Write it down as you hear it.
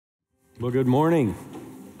Well, good morning.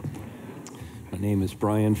 My name is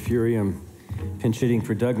Brian Fuery. I'm pinch hitting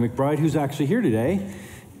for Doug McBride, who's actually here today.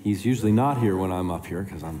 He's usually not here when I'm up here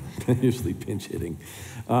because I'm usually pinch hitting.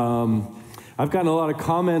 I've gotten a lot of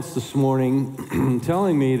comments this morning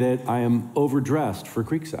telling me that I am overdressed for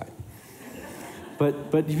Creekside.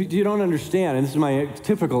 But you don't understand, and this is my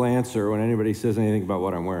typical answer when anybody says anything about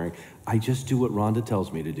what I'm wearing. I just do what Rhonda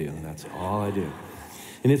tells me to do, and that's all I do.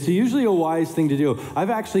 And it's usually a wise thing to do.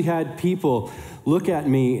 I've actually had people look at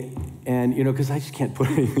me and, because I just can't put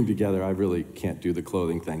anything together. I really can't do the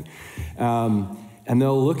clothing thing. And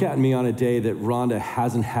they'll look at me on a day that Rhonda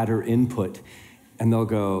hasn't had her input, and they'll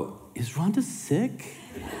go, "Is Rhonda sick?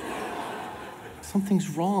 Something's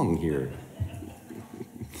wrong here."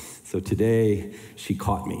 So today, she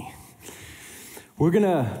caught me. We're going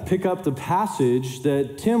to pick up the passage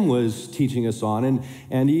that Tim was teaching us on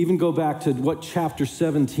and even go back to what chapter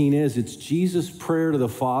 17 is. It's Jesus' prayer to the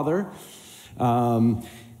Father. The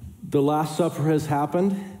Last Supper has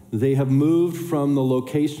happened. They have moved from the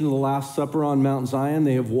location of the Last Supper on Mount Zion.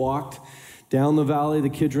 They have walked down the valley, the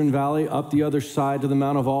Kidron Valley, up the other side to the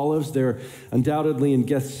Mount of Olives. They're undoubtedly in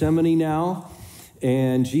Gethsemane now.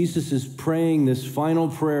 And Jesus is praying this final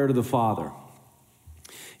prayer to the Father.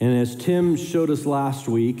 And as Tim showed us last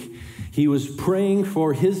week, he was praying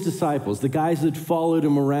for his disciples, the guys that followed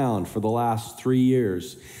him around for the last 3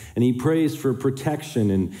 years. And he prays for protection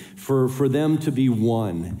and for them to be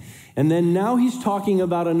one. And then now he's talking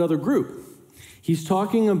about another group. He's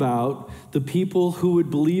talking about the people who would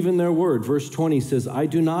believe in their word. Verse 20 says, "I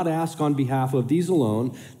do not ask on behalf of these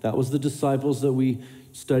alone." That was the disciples that we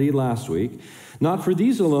studied last week. "Not for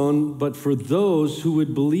these alone, but for those who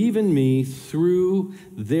would believe in me through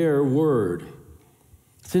their word."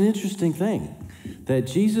 It's an interesting thing that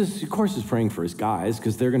Jesus, of course, is praying for his guys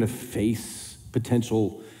because they're going to face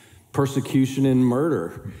potential persecution and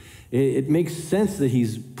murder. It makes sense that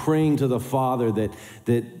he's praying to the Father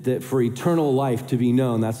that for eternal life to be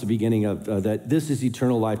known. That's the beginning of that. This is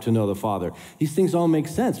eternal life, to know the Father. These things all make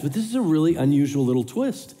sense, but this is a really unusual little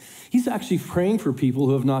twist. He's actually praying for people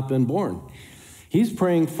who have not been born. He's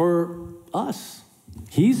praying for us.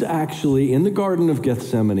 He's actually in the Garden of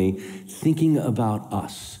Gethsemane thinking about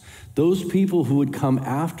us, those people who would come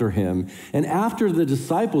after him and after the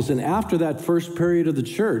disciples and after that first period of the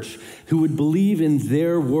church who would believe in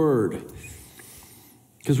their word.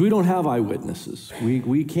 Because we don't have eyewitnesses.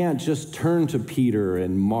 We can't just turn to Peter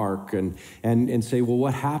and Mark and say, well,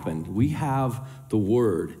 what happened? We have the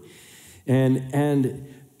word. And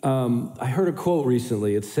I heard a quote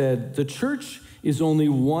recently. It said, "The church is only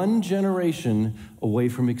one generation away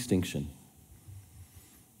from extinction."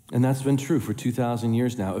 And that's been true for 2,000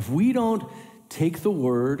 years now. If we don't take the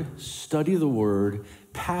word, study the word,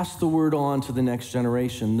 pass the word on to the next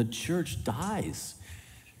generation, the church dies,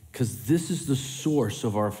 because this is the source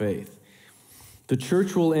of our faith. The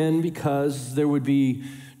church will end because there would be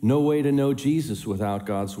no way to know Jesus without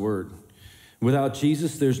God's word. Without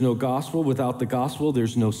Jesus, there's no gospel. Without the gospel,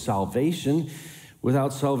 there's no salvation.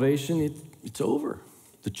 Without salvation, it's over.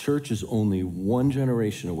 The church is only one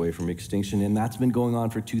generation away from extinction, and that's been going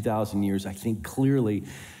on for 2,000 years. I think clearly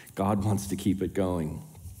God wants to keep it going.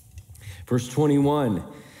 Verse 21,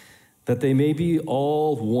 "That they may be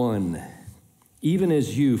all one, even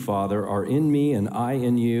as you, Father, are in me and I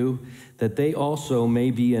in you, that they also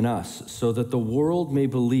may be in us, so that the world may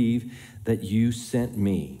believe that you sent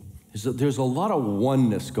me." There's a lot of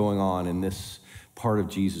oneness going on in this part of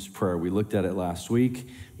Jesus' prayer. We looked at it last week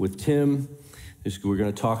with Tim. We're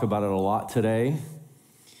going to talk about it a lot today.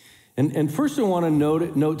 And first I want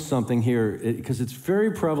to note something here, because it's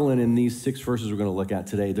very prevalent in these 6 verses we're going to look at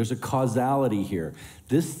today. There's a causality here.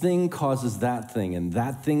 This thing causes that thing, and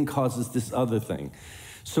that thing causes this other thing.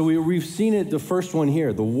 So we've seen it, the first one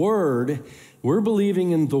here. The word, we're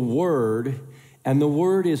believing in the word, and the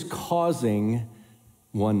word is causing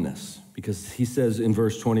oneness. Because he says in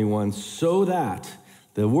verse 21, "So that,"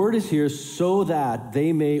 the word is here, "so that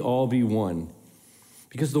they may all be one."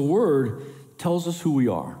 Because the word tells us who we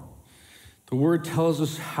are. The word tells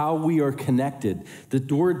us how we are connected. The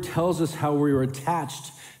word tells us how we are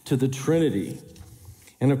attached to the Trinity.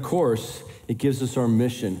 And of course, it gives us our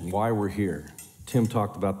mission, why we're here. Tim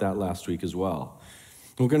talked about that last week as well.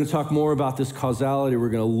 We're going to talk more about this causality. We're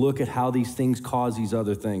going to look at how these things cause these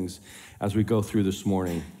other things as we go through this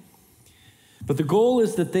morning. But the goal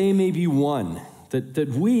is that they may be one, that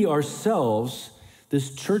we ourselves,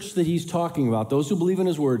 this church that he's talking about, those who believe in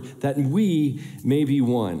his word, that we may be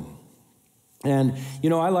one. And,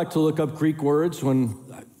 I like to look up Greek words when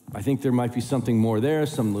I think there might be something more there,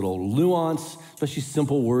 some little nuance, especially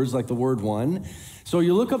simple words like the word one. So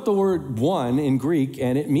you look up the word one in Greek,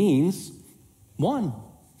 and it means one.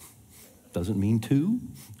 Doesn't mean two,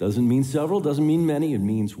 doesn't mean several, doesn't mean many. It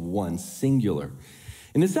means one, singular.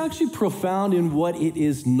 And it's actually profound in what it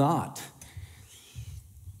is not.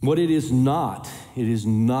 What it is not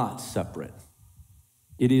separate.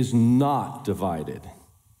 It is not divided.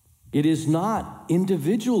 It is not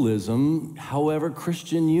individualism. However,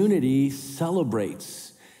 Christian unity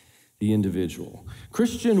celebrates the individual.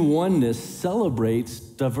 Christian oneness celebrates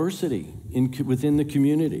diversity within the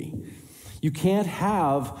community. You can't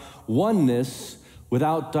have oneness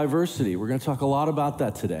without diversity. We're going to talk a lot about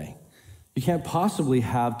that today. You can't possibly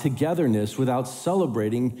have togetherness without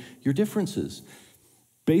celebrating your differences.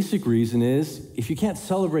 Basic reason is, if you can't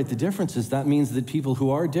celebrate the differences, that means that people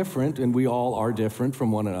who are different, and we all are different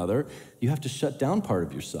from one another, you have to shut down part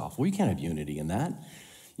of yourself. Well, you can't have unity in that.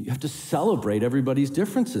 You have to celebrate everybody's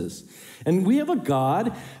differences. And we have a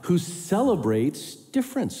God who celebrates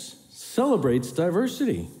difference, celebrates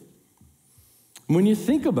diversity. When you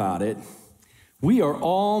think about it, we are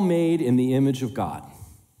all made in the image of God.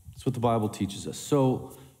 That's what the Bible teaches us.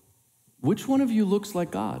 So, which one of you looks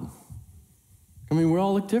like God? I mean, we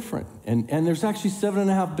all look different. And there's actually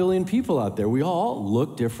 7.5 billion people out there. We all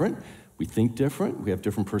look different. We think different. We have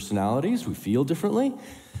different personalities. We feel differently.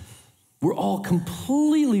 We're all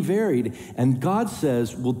completely varied. And God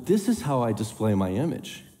says, well, this is how I display my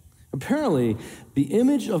image. Apparently, the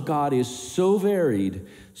image of God is so varied,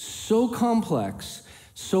 so complex,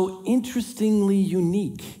 so interestingly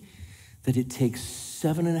unique that it takes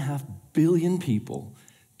 7.5 billion people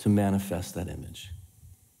to manifest that image.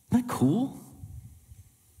 Isn't that cool?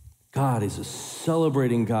 God is a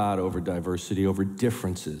celebrating God over diversity, over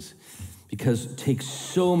differences, because it takes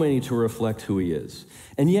so many to reflect who he is.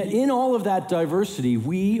 And yet in all of that diversity,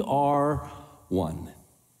 we are one.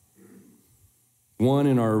 One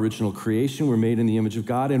in our original creation, we're made in the image of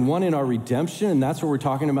God, and one in our redemption, and that's what we're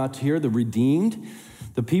talking about here, the redeemed,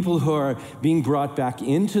 the people who are being brought back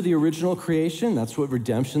into the original creation. That's what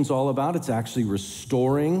redemption's all about. It's actually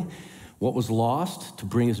restoring what was lost to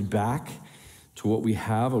bring us back to what we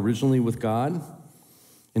have originally with God.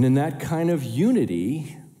 And in that kind of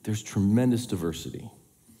unity, there's tremendous diversity.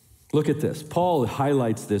 Look at this. Paul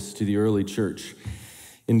highlights this to the early church.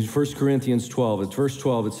 In 1 Corinthians 12, at verse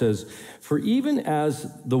 12, it says, "For even as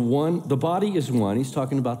the body is one," he's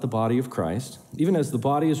talking about the body of Christ, "even as the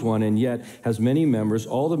body is one and yet has many members,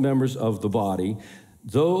 all the members of the body,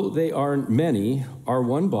 though they are many, are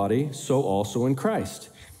one body, so also in Christ.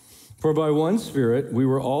 For by one Spirit we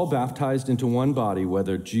were all baptized into one body,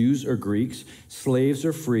 whether Jews or Greeks, slaves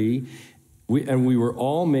or free, and we were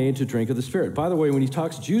all made to drink of the Spirit." By the way, when he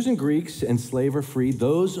talks Jews and Greeks and slave or free,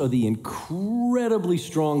 those are the incredibly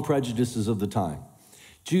strong prejudices of the time.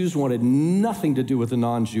 Jews wanted nothing to do with the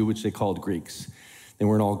non-Jew, which they called Greeks. They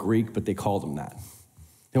weren't all Greek, but they called them that.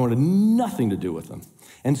 They wanted nothing to do with them.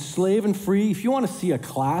 And slave and free, if you want to see a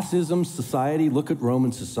classism society, look at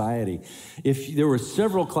Roman society. If there were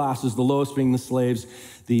several classes, the lowest being the slaves,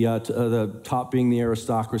 the top being the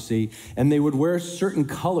aristocracy, and they would wear certain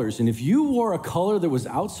colors. And if you wore a color that was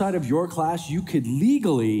outside of your class, you could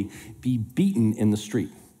legally be beaten in the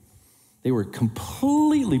street. They were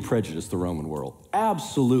completely prejudiced, the Roman world.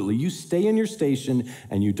 Absolutely. You stay in your station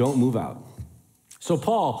and you don't move out. So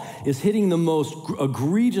Paul is hitting the most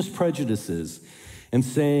egregious prejudices and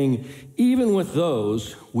saying, even with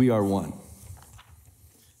those, we are one.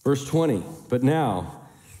 Verse 20, "But now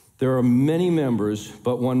there are many members,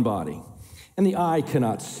 but one body. And the eye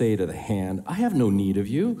cannot say to the hand, 'I have no need of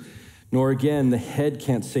you,' nor again the head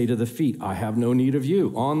can't say to the feet, 'I have no need of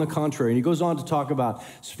you.' On the contrary," and he goes on to talk about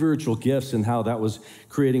spiritual gifts and how that was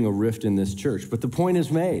creating a rift in this church. But the point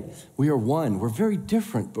is made. We are one. We're very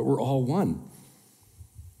different, but we're all one.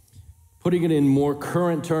 Putting it in more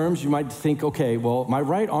current terms, you might think, okay, well, my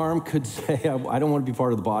right arm could say, I don't want to be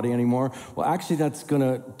part of the body anymore. Well, actually, that's going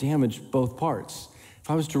to damage both parts.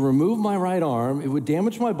 If I was to remove my right arm, it would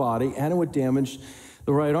damage my body and it would damage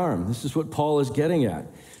the right arm. This is what Paul is getting at.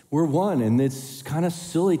 We're one, and it's kind of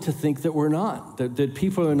silly to think that we're not, that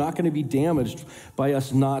people are not going to be damaged by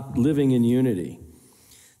us not living in unity.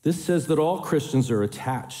 This says that all Christians are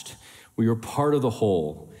attached. We are part of the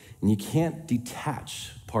whole, and you can't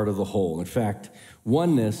detach part of the whole. In fact,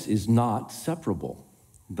 oneness is not separable,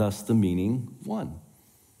 thus the meaning one.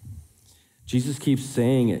 Jesus keeps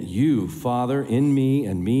saying it, "You, Father, in me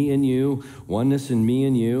and me in you, oneness in me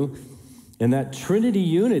and you." And that Trinity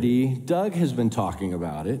unity, Doug has been talking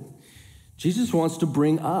about it. Jesus wants to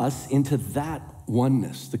bring us into that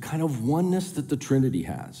oneness, the kind of oneness that the Trinity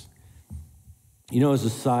has. As a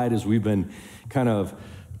side, as we've been kind of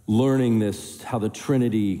learning this, how the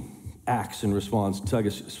Trinity acts and responds, Doug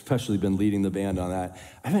has especially been leading the band on that,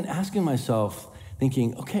 I've been asking myself,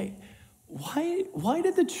 thinking, okay, why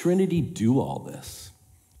did the Trinity do all this?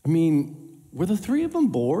 Were the three of them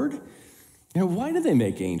bored? Why did they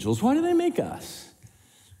make angels? Why did they make us?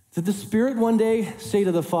 Did the Spirit one day say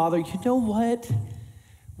to the Father, you know what?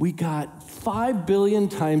 We got 5 billion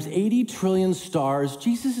times 80 trillion stars.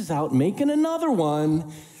 Jesus is out making another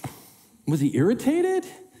one. Was he irritated?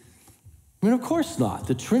 Of course not.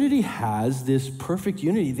 The Trinity has this perfect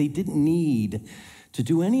unity. They didn't need to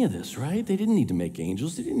do any of this, right? They didn't need to make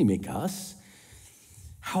angels. They didn't need to make us.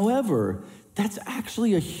 However, that's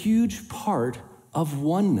actually a huge part of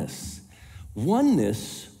oneness.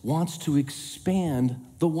 Oneness wants to expand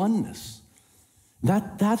the oneness.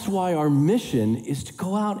 That's why our mission is to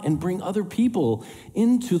go out and bring other people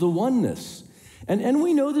into the oneness. And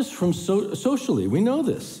we know this from socially. We know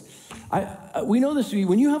this. We know this.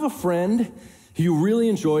 When you have a friend who you really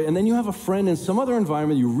enjoy, and then you have a friend in some other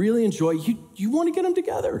environment you really enjoy, you want to get them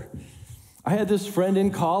together. I had this friend in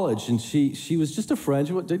college, and she was just a friend.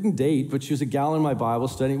 She didn't date, but she was a gal in my Bible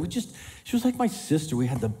study. She was like my sister. We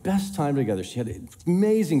had the best time together. She had an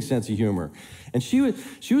amazing sense of humor. And she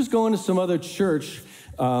was going to some other church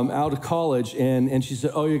out of college, and she said,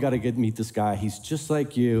 oh, you got to meet this guy. He's just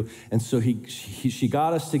like you. And so she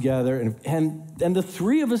got us together, and the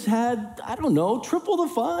three of us had, triple the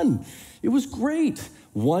fun. It was great.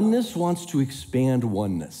 Oneness wants to expand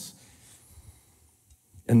oneness.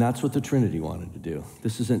 And that's what the Trinity wanted to do.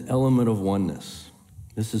 This is an element of oneness.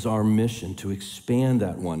 This is our mission, to expand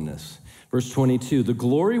that oneness. Verse 22, the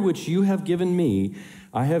glory which you have given me,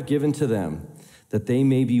 I have given to them, that they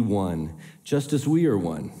may be one, just as we are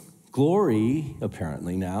one. Glory,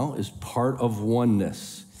 apparently now, is part of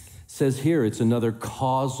oneness. It says here it's another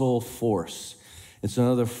causal force. It's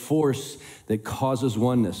another force that causes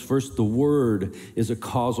oneness. First, the word is a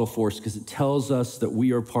causal force because it tells us that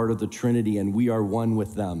we are part of the Trinity and we are one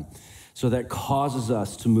with them. So that causes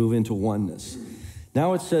us to move into oneness.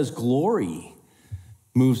 Now it says glory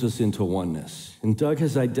moves us into oneness. And Doug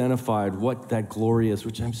has identified what that glory is,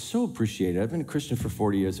 which I'm so appreciative. I've been a Christian for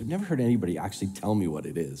 40 years. I've never heard anybody actually tell me what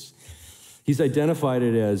it is. He's identified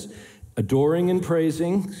it as adoring and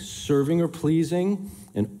praising, serving or pleasing,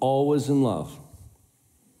 and always in love.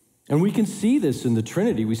 And we can see this in the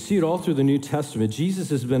Trinity. We see it all through the New Testament. Jesus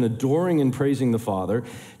has been adoring and praising the Father.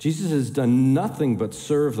 Jesus has done nothing but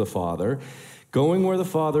serve the Father, going where the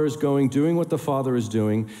Father is going, doing what the Father is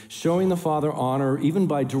doing, showing the Father honor, even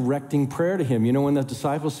by directing prayer to him. When the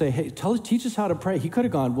disciples say, hey, teach us how to pray, he could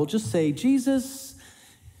have gone, well, just say, Jesus,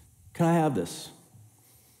 can I have this?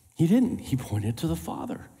 He didn't. He pointed to the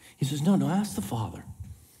Father. He says, no, ask the Father.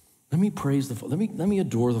 Let me praise the Father. Let me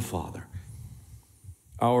adore the Father.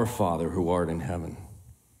 Our Father who art in heaven.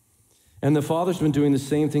 And the Father's been doing the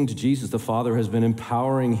same thing to Jesus. The Father has been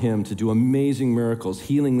empowering him to do amazing miracles,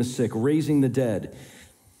 healing the sick, raising the dead.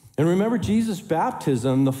 And remember Jesus'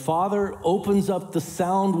 baptism, the Father opens up the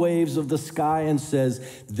sound waves of the sky and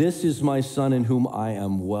says, this is my Son in whom I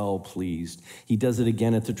am well pleased. He does it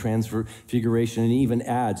again at the transfiguration and even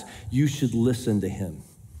adds, you should listen to him,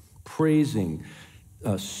 praising,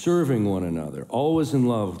 serving one another, always in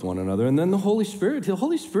love with one another. And then the Holy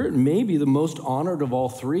Spirit may be the most honored of all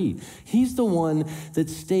three. He's the one that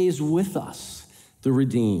stays with us, the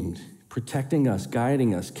redeemed, protecting us,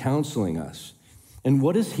 guiding us, counseling us. And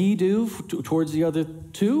what does he do towards the other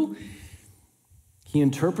two? He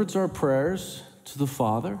interprets our prayers to the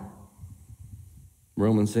Father,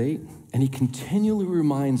 Romans 8, and he continually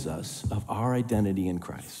reminds us of our identity in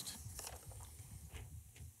Christ.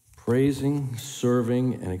 Praising,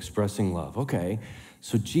 serving, and expressing love. Okay,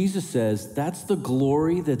 so Jesus says that's the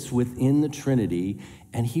glory that's within the Trinity,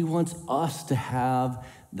 and he wants us to have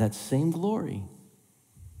that same glory.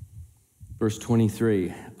 Verse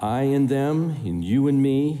 23, I in them, and you and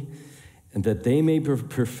me, and that they may be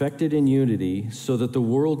perfected in unity, so that the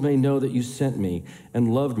world may know that you sent me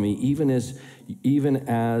and loved me, even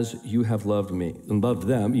as you have loved me, and loved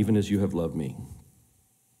them, even as you have loved me.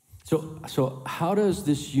 So how does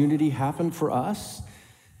this unity happen for us?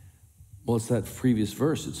 Well, it's that previous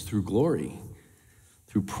verse. It's through glory,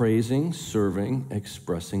 through praising, serving,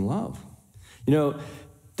 expressing love.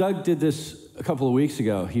 Doug did this a couple of weeks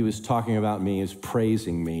ago. He was talking about me as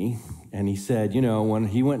praising me. And he said, when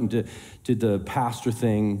he went and did the pastor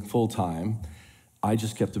thing full time, I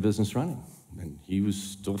just kept the business running. And he was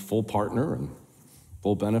still full partner and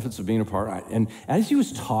full benefits of being a partner. And as he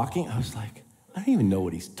was talking, I was like, I don't even know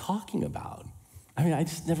what he's talking about. I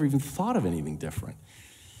just never even thought of anything different.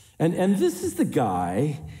 And this is the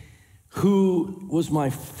guy who was my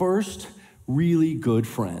first really good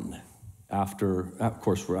friend after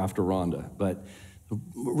Rhonda, but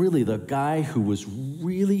really the guy who was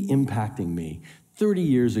really impacting me 30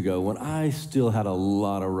 years ago when I still had a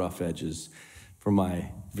lot of rough edges from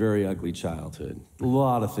my very ugly childhood. A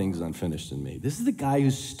lot of things unfinished in me. This is the guy who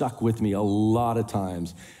stuck with me a lot of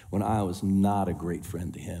times when I was not a great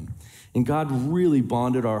friend to him. And God really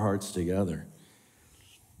bonded our hearts together.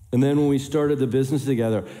 And then when we started the business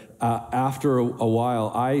together, after a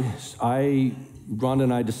while, Rhonda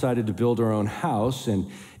and I decided to build our own house,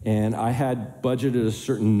 and I had budgeted a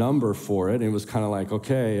certain number for it. And it was kind of like,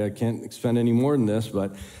 okay, I can't spend any more than this,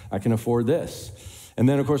 but I can afford this. And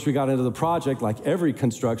then, of course, we got into the project, like every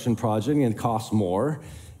construction project, and it costs more.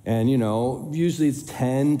 And, usually it's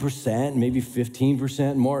 10%, maybe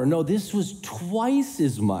 15% more. No, this was twice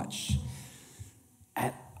as much.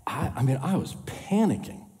 I was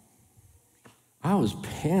panicking.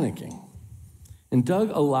 And Doug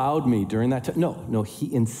allowed me during that time. No,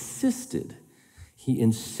 he insisted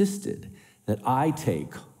that I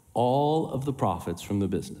take all of the profits from the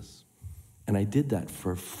business. And I did that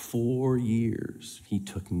for 4 years. He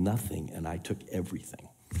took nothing and I took everything.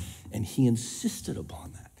 And he insisted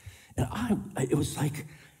upon that. And it was like,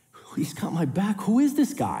 he's got my back. Who is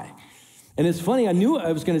this guy? And it's funny, I knew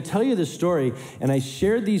I was going to tell you this story, and I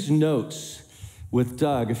shared these notes with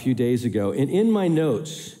Doug a few days ago. And in my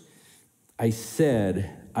notes, I said,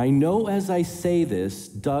 I know as I say this,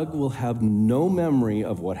 Doug will have no memory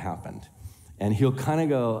of what happened. And he'll kind of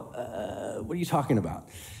go, what are you talking about?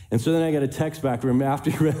 And so then I got a text back from him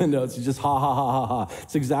after he read the notes. He just, ha, ha, ha, ha, ha.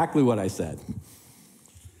 It's exactly what I said.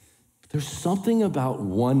 There's something about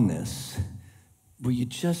oneness where you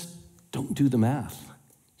just don't do the math.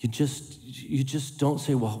 You just don't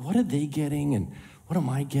say, well, what are they getting? And what am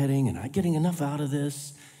I getting? And am I getting enough out of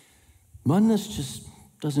this? Oneness just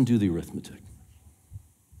doesn't do the arithmetic.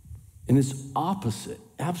 And it's opposite,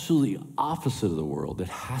 absolutely opposite of the world that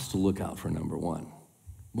has to look out for number one.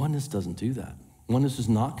 Oneness doesn't do that. Oneness is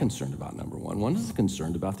not concerned about number one. Oneness is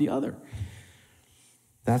concerned about the other.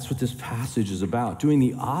 That's what this passage is about, doing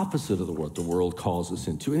the opposite of what the world calls us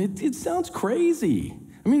into. And it sounds crazy.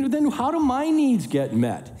 I mean, then how do my needs get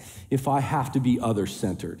met if I have to be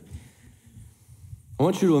other-centered? I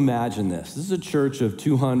want you to imagine this. This is a church of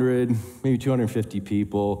 200, maybe 250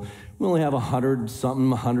 people. We only have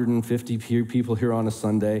 150 people here on a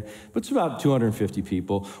Sunday, but it's about 250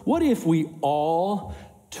 people. What if we all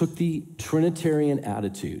took the Trinitarian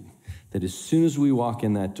attitude that as soon as we walk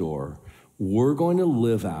in that door, we're going to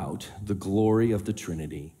live out the glory of the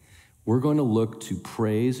Trinity. We're going to look to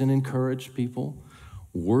praise and encourage people.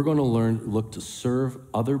 We're going to look to serve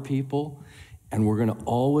other people, and we're going to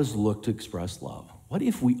always look to express love. What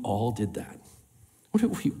if we all did that? What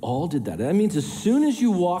if we all did that? That means as soon as you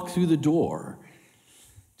walk through the door,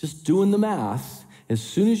 just doing the math, as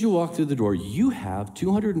soon as you walk through the door, you have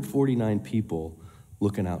 249 people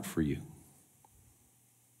looking out for you.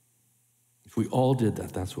 If we all did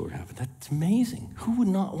that, that's what would happen. That's amazing. Who would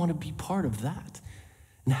not want to be part of that?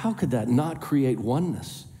 And how could that not create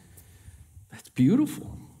oneness? That's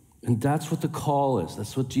beautiful. And that's what the call is.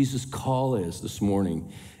 That's what Jesus' call is this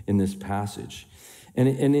morning in this passage. And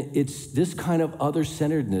it's this kind of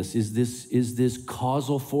other-centeredness is this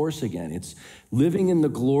causal force again. It's living in the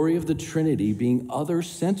glory of the Trinity, being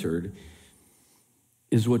other-centered,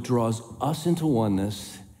 is what draws us into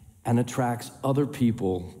oneness and attracts other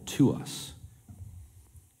people to us.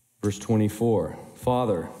 Verse 24,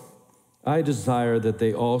 Father, I desire that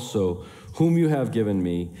they also, whom you have given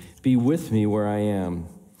me, be with me where I am,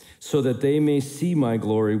 so that they may see my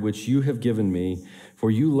glory which you have given me,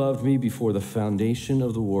 for you loved me before the foundation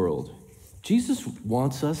of the world. Jesus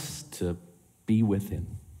wants us to be with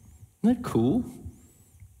him. Isn't that cool?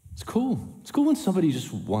 It's cool. It's cool when somebody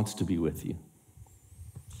just wants to be with you.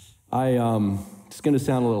 It's going to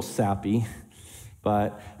sound a little sappy,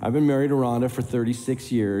 but I've been married to Rhonda for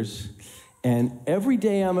 36 years, and every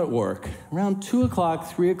day I'm at work, around 2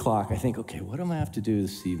 o'clock, 3 o'clock, I think, okay, what do I have to do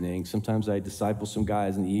this evening? Sometimes I disciple some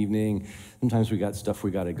guys in the evening. Sometimes we got stuff we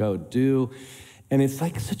got to go do. And it's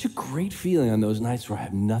like such a great feeling on those nights where I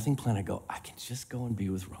have nothing planned. I go, I can just go and be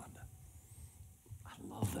with Rhonda. I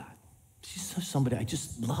love that. She's somebody I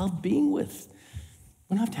just love being with. I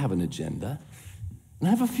don't have to have an agenda. And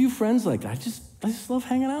I have a few friends like that. I just love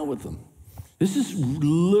hanging out with them. This is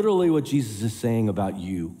literally what Jesus is saying about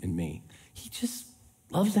you and me. He just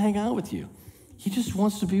loves to hang out with you. He just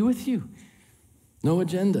wants to be with you. No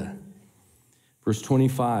agenda. Verse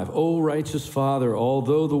 25, O righteous Father,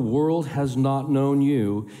 although the world has not known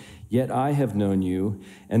you, yet I have known you,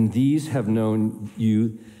 and these have known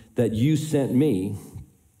you that you sent me.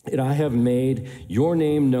 And I have made your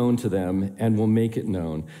name known to them and will make it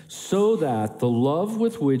known, so that the love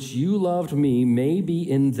with which you loved me may be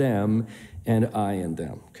in them and I in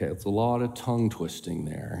them. Okay, it's a lot of tongue twisting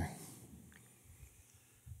there.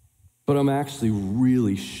 But I'm actually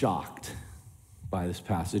really shocked by this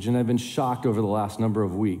passage. And I've been shocked over the last number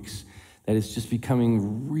of weeks that it's just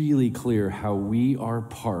becoming really clear how we are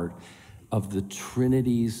part of the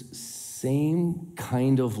Trinity's same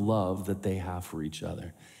kind of love that they have for each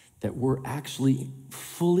other, that we're actually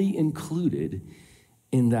fully included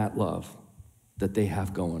in that love that they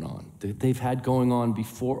have going on, that they've had going on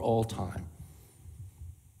before all time.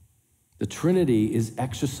 The Trinity is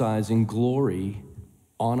exercising glory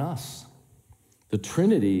on us. The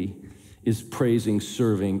Trinity is praising,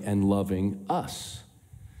 serving, and loving us.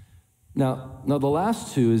 Now the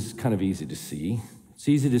last two is kind of easy to see. It's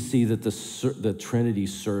easy to see that the Trinity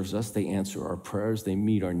serves us. They answer our prayers. They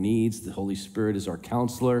meet our needs. The Holy Spirit is our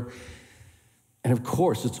counselor. And of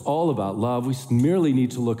course, it's all about love. We merely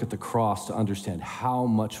need to look at the cross to understand how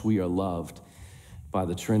much we are loved by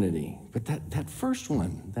the Trinity. But that first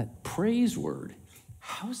one, that praise word,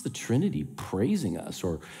 how is the Trinity praising us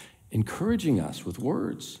or encouraging us with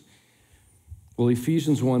words? Well,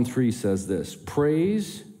 Ephesians 1:3 says this: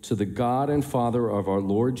 praise to the God and Father of our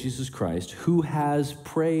Lord Jesus Christ, who has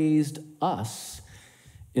praised us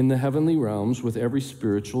in the heavenly realms with every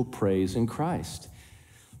spiritual praise in Christ.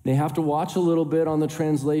 They have to watch a little bit on the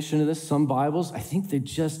translation of this. Some Bibles, I think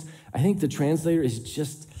the translator is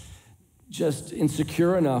just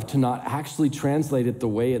insecure enough to not actually translate it the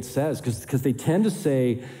way it says, because they tend to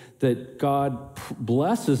say that God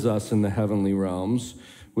blesses us in the heavenly realms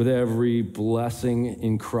with every blessing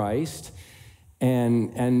in Christ.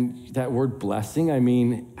 And that word blessing, I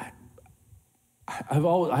mean, I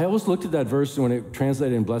always looked at that verse when it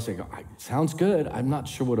translated in blessing. I go, it sounds good. I'm not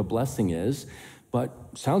sure what a blessing is, but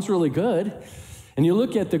sounds really good. And you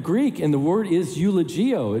look at the Greek, and the word is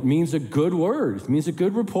eulogio. It means a good word. It means a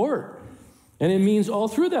good report. And it means all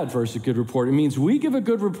through that verse a good report. It means we give a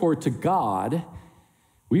good report to God.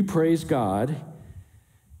 We praise God.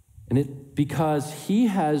 And because he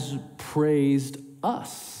has praised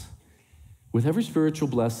us with every spiritual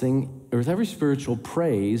blessing, or with every spiritual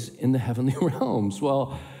praise in the heavenly realms.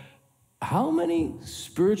 Well, how many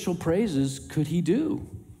spiritual praises could he do?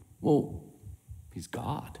 Well, he's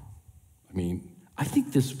God. I mean, I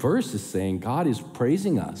think this verse is saying God is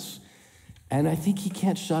praising us, and I think he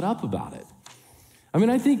can't shut up about it. I mean,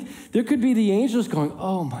 I think there could be the angels going,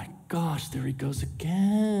 oh my gosh, there he goes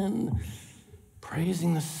again,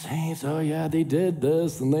 praising the saints. Oh yeah, they did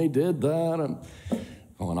this and they did that, and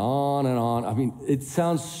going on and on. I mean, it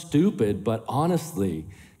sounds stupid, but honestly,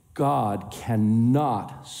 God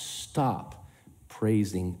cannot stop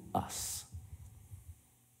praising us.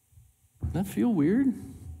 Doesn't that feel weird?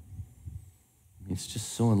 It's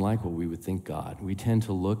just so unlike what we would think God. We tend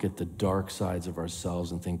to look at the dark sides of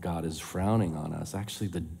ourselves and think God is frowning on us. Actually,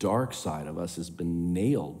 the dark side of us has been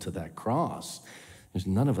nailed to that cross. There's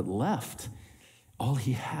none of it left. All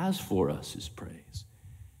he has for us is praise.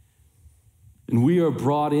 And we are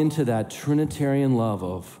brought into that Trinitarian love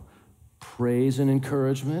of praise and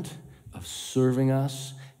encouragement, of serving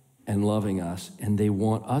us and loving us. And they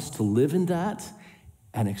want us to live in that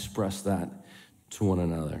and express that to one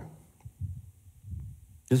another.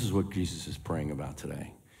 This is what Jesus is praying about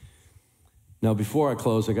today. Now, before I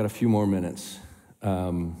close, I got a few more minutes.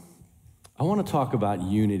 I want to talk about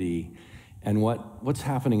unity and what's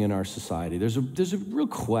happening in our society. There's a real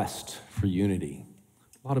quest for unity.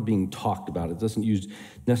 A lot of being talked about. It doesn't use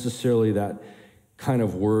necessarily that kind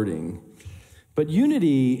of wording. But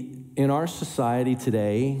unity in our society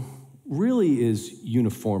today really is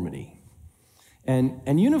uniformity.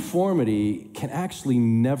 And uniformity can actually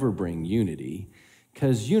never bring unity,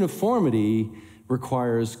 because uniformity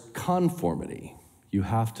requires conformity. You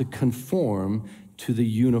have to conform to the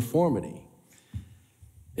uniformity.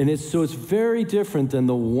 And it's very different than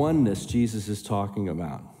the oneness Jesus is talking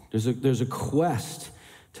about. There's a quest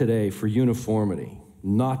today for uniformity,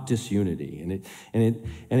 not disunity. And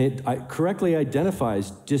it correctly identifies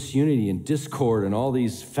disunity and discord and all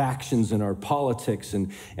these factions in our politics and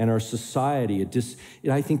our society. It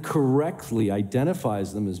I think correctly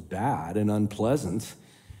identifies them as bad and unpleasant.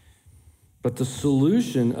 But the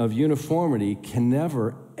solution of uniformity can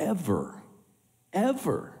never, ever,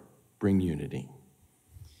 ever bring unity.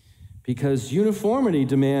 Because uniformity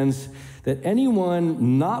demands that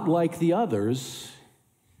anyone not like the others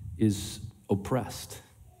is oppressed,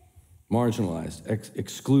 marginalized,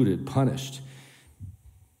 excluded, punished.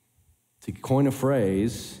 To coin a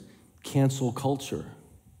phrase, cancel culture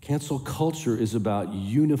Cancel culture is about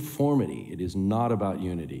uniformity. It is not about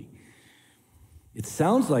unity. It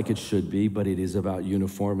sounds like it should be, but it is about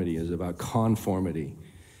uniformity. It is about conformity.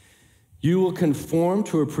 You will conform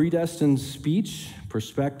to a predestined speech,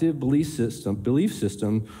 perspective, belief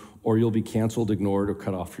system, or you'll be canceled, ignored, or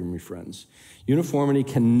cut off from your friends. Uniformity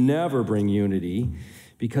can never bring unity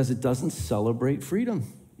because it doesn't celebrate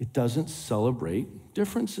freedom. It doesn't celebrate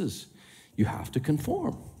differences. You have to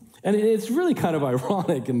conform. And it's really kind of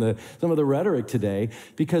ironic in some of the rhetoric today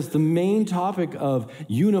because the main topic of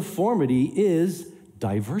uniformity is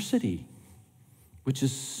diversity, which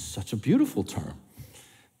is such a beautiful term.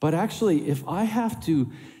 But actually, if I have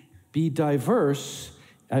to be diverse,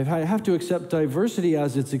 if I have to accept diversity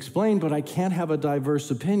as it's explained, but I can't have a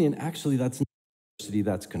diverse opinion, actually that's not diversity,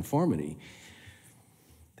 that's conformity.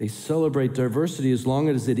 They celebrate diversity as long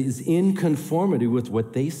as it is in conformity with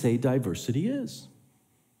what they say diversity is.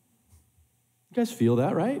 You guys feel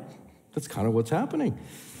that, right? That's kind of what's happening.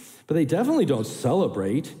 But they definitely don't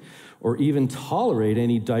celebrate or even tolerate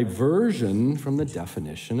any diversion from the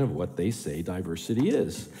definition of what they say diversity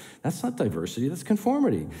is. That's not diversity, that's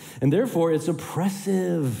conformity. And therefore, it's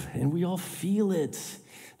oppressive, and we all feel it.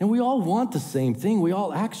 And we all want the same thing. We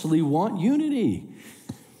all actually want unity.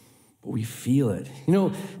 But we feel it. You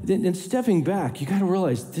know, and stepping back, you got to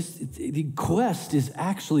realize the quest is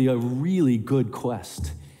actually a really good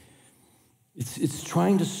quest. It's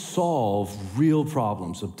trying to solve real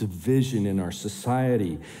problems of division in our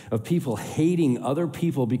society, of people hating other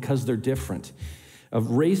people because they're different, of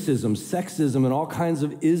racism, sexism, and all kinds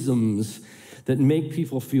of isms that make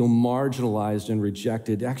people feel marginalized and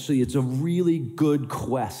rejected. Actually, it's a really good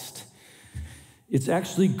quest. It's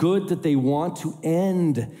actually good that they want to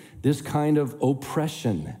end this kind of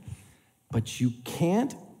oppression. But you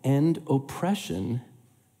can't end oppression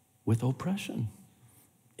with oppression.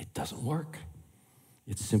 It doesn't work.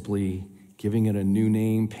 It's simply giving it a new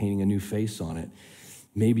name, painting a new face on it.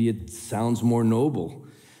 Maybe it sounds more noble,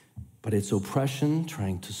 but it's oppression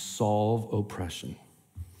trying to solve oppression.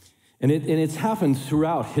 And it's happened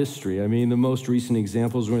throughout history. I mean, the most recent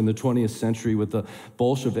examples were in the 20th century with the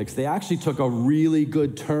Bolsheviks. They actually took a really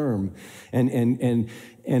good term and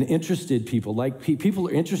interested people. Like people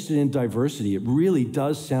are interested in diversity. It really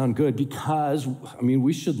does sound good because, I mean,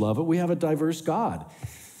 we should love it. We have a diverse God.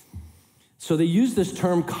 So they used this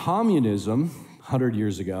term communism 100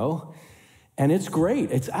 years ago, and it's great.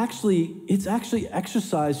 It's actually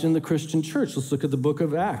exercised in the Christian church. Let's look at the book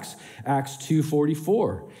of Acts, Acts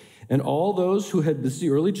 2:44. And all those who had, this is the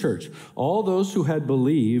early church, all those who had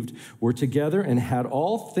believed were together and had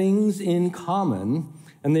all things in common,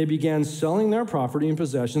 and they began selling their property and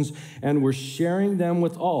possessions and were sharing them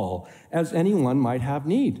with all, as anyone might have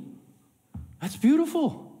need. That's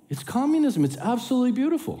beautiful. It's communism. It's absolutely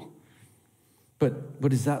beautiful.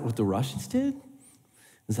 But is that what the Russians did?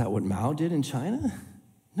 Is that what Mao did in China?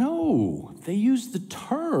 No, they used the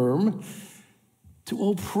term to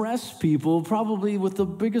oppress people, probably with the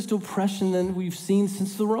biggest oppression that we've seen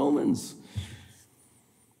since the Romans.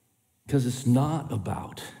 Because it's not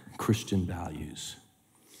about Christian values.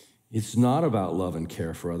 It's not about love and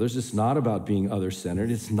care for others. It's not about being other-centered.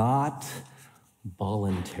 It's not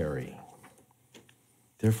voluntary.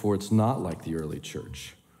 Therefore, it's not like the early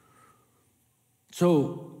church.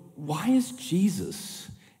 So why is Jesus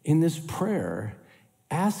in this prayer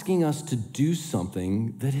asking us to do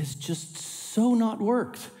something that has just so not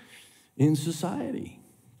worked in society?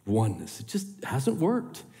 Oneness. It just hasn't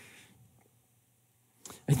worked.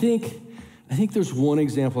 I think there's one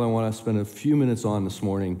example I want to spend a few minutes on this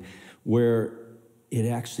morning where it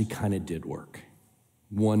actually kind of did work.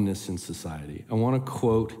 Oneness in society. I want to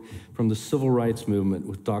quote from the civil rights movement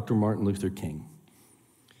with Dr. Martin Luther King,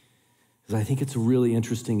 because I think it's a really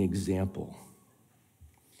interesting example.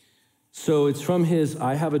 So it's from his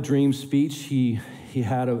I Have a Dream speech. He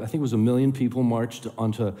had, I think it was 1 million people marched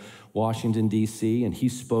onto Washington, D.C., and he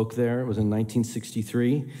spoke there. It was in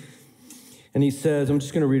 1963. And he says, I'm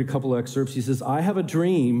just going to read a couple excerpts. He says, I have a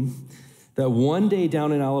dream that one day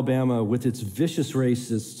down in Alabama, with its vicious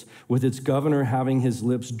racists, with its governor having his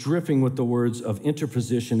lips dripping with the words of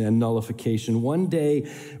interposition and nullification, one day,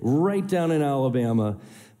 right down in Alabama,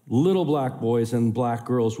 little black boys and black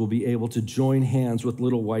girls will be able to join hands with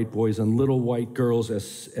little white boys and little white girls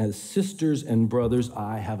as sisters and brothers.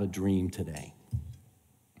 I have a dream today.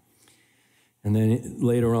 And then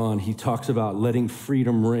later on, he talks about letting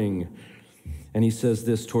freedom ring. And he says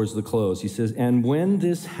this towards the close. He says, and when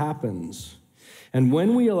this happens, and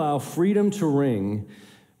when we allow freedom to ring,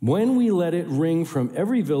 When we let it ring from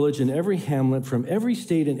every village and every hamlet, from every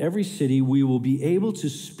state and every city, we will be able to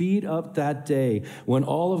speed up that day when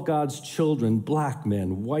all of God's children, black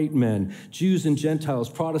men, white men, Jews and Gentiles,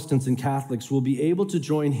 Protestants and Catholics, will be able to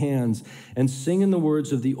join hands and sing in the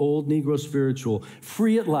words of the old Negro spiritual,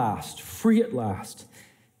 free at last, free at last.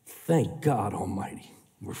 Thank God Almighty,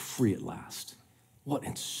 we're free at last. What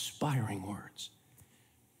inspiring words.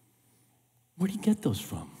 Where do you get those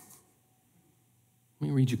from? Let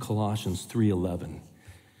me read you Colossians 3:11,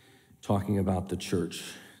 talking about the church.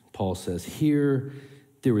 Paul says, here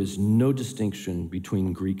there is no distinction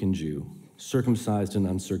between Greek and Jew, circumcised and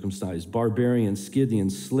uncircumcised, barbarian, Scythian,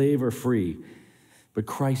 slave or free, but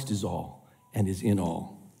Christ is all and is in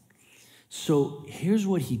all. So here's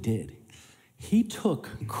what he did. He took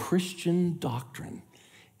Christian doctrine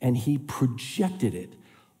and he projected it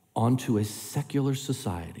onto a secular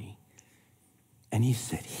society. And he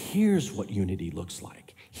said, here's what unity looks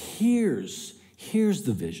like. Here's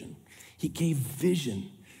the vision. He gave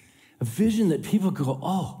vision, a vision that people could go,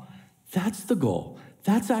 oh, that's the goal.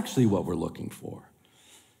 That's actually what we're looking for.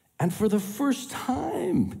 And for the first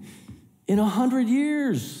time in 100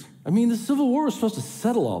 years, I mean, the Civil War was supposed to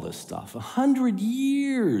settle all this stuff. 100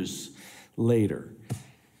 years later,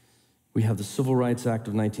 we have the Civil Rights Act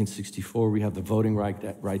of 1964. We have the Voting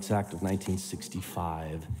Rights Act of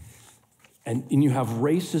 1965. And you have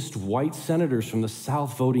racist white senators from the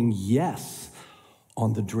South voting yes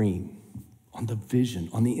on the dream, on the vision,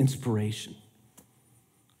 on the inspiration.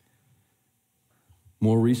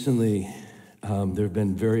 More recently, there have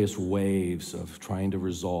been various waves of trying to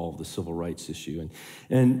resolve the civil rights issue.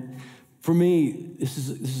 And for me, this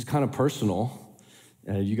is kind of personal.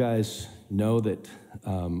 You guys know that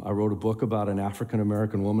I wrote a book about an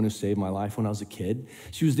African-American woman who saved my life when I was a kid.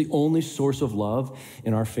 She was the only source of love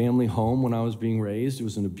in our family home when I was being raised. It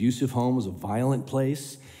was an abusive home. It was a violent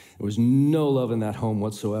place. There was no love in that home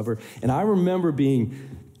whatsoever. And I remember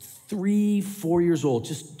being 3-4 years old,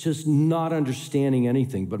 just not understanding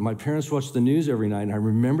anything. But my parents watched the news every night, and I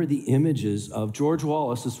remember the images of George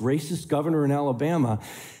Wallace, this racist governor in Alabama,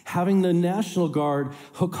 having the National Guard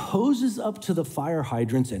hook hoses up to the fire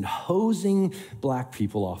hydrants and hosing black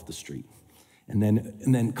people off the street, and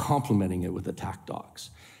then complimenting it with attack dogs.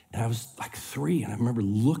 And I was like 3, and I remember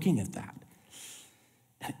looking at that.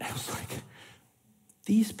 And I was like,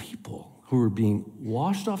 these people who were being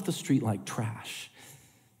washed off the street like trash,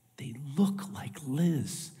 they look like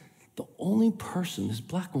Liz, the only person, this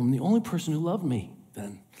black woman, the only person who loved me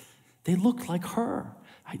then. They looked like her.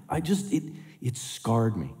 It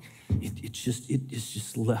scarred me. It's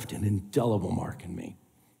just left an indelible mark in me.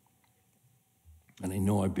 And I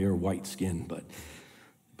know I bear white skin, but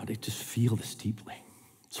I just feel this deeply.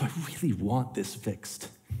 So I really want this fixed.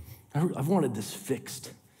 I've wanted this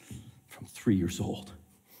fixed from 3 years old.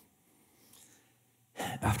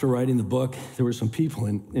 After writing the book, there were some people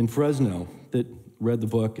in Fresno that read the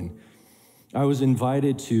book, and I was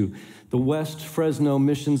invited to the West Fresno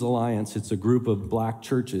Missions Alliance. It's a group of black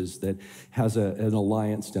churches that has an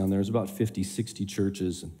alliance down there. There's about 50, 60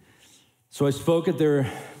 churches. And so I spoke at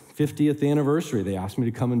their 50th anniversary. They asked me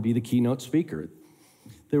to come and be the keynote speaker.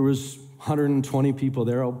 There was 120 people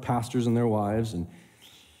there, all pastors and their wives, and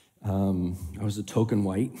I was a token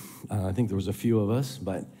white. I think there was a few of us,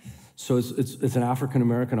 but so it's an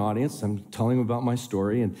African-American audience. I'm telling them about my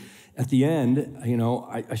story, and at the end,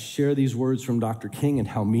 I share these words from Dr. King and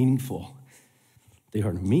how meaningful they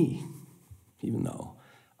are to me, even though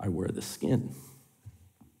I wear the skin.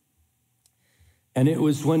 And it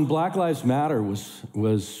was when Black Lives Matter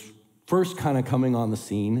was first kind of coming on the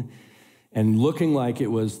scene and looking like it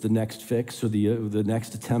was the next fix or the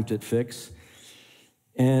next attempt at fix.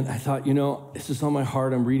 And I thought, this is on my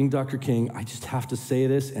heart. I'm reading Dr. King. I just have to say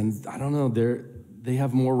this. And I don't know, they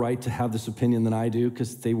have more right to have this opinion than I do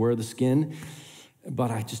because they wear the skin.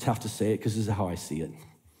 But I just have to say it because this is how I see it.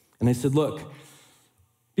 And I said, look,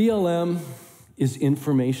 BLM is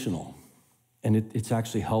informational. And it's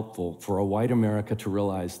actually helpful for a white America to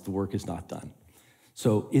realize the work is not done.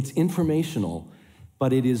 So it's informational,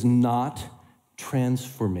 but it is not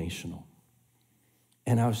transformational.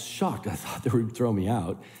 And I was shocked. I thought they would throw me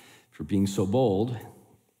out for being so bold.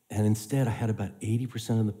 And instead, I had about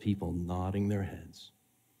 80% of the people nodding their heads.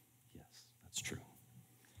 Yes, that's true.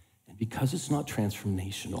 And because it's not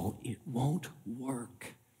transformational, it won't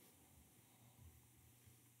work.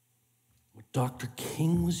 What Dr.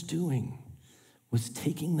 King was doing was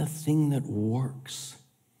taking the thing that works,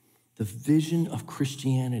 the vision of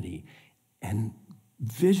Christianity, and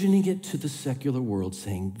visioning it to the secular world,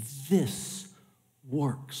 saying, this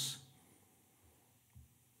works.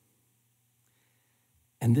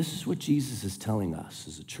 And this is what Jesus is telling us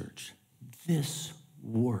as a church. This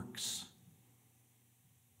works.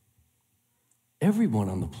 Everyone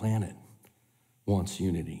on the planet wants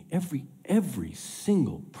unity. Every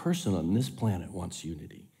single person on this planet wants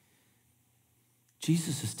unity.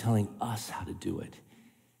 Jesus is telling us how to do it.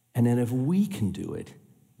 And then if we can do it,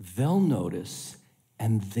 they'll notice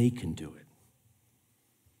and they can do it.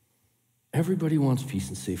 Everybody wants peace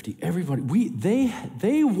and safety.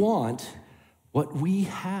 They want what we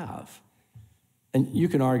have. And you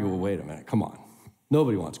can argue, well, wait a minute, come on.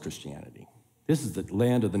 Nobody wants Christianity. This is the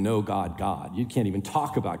land of the no God. You can't even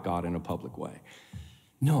talk about God in a public way.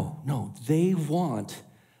 No, they want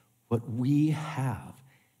what we have.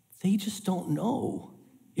 They just don't know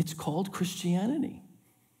it's called Christianity.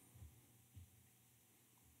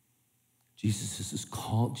 Jesus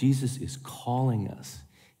is calling us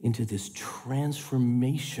into this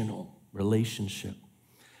transformational relationship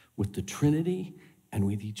with the Trinity and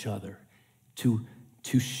with each other to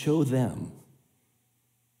show them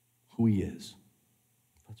who he is.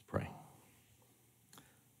 Let's pray.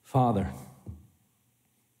 Father,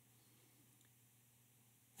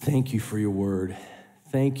 thank you for your word.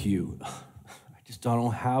 Thank you. I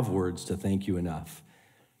don't have words to thank you enough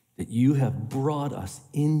that you have brought us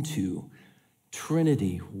into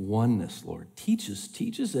Trinity oneness, Lord. Teach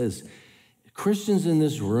us as Christians in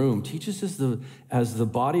this room. Teach us as the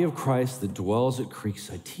body of Christ that dwells at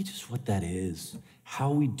Creekside. Teach us what that is,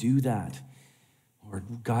 how we do that.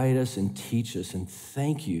 Lord, guide us and teach us, and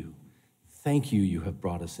thank you. Thank you, you have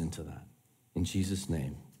brought us into that. In Jesus'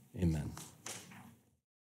 name, amen.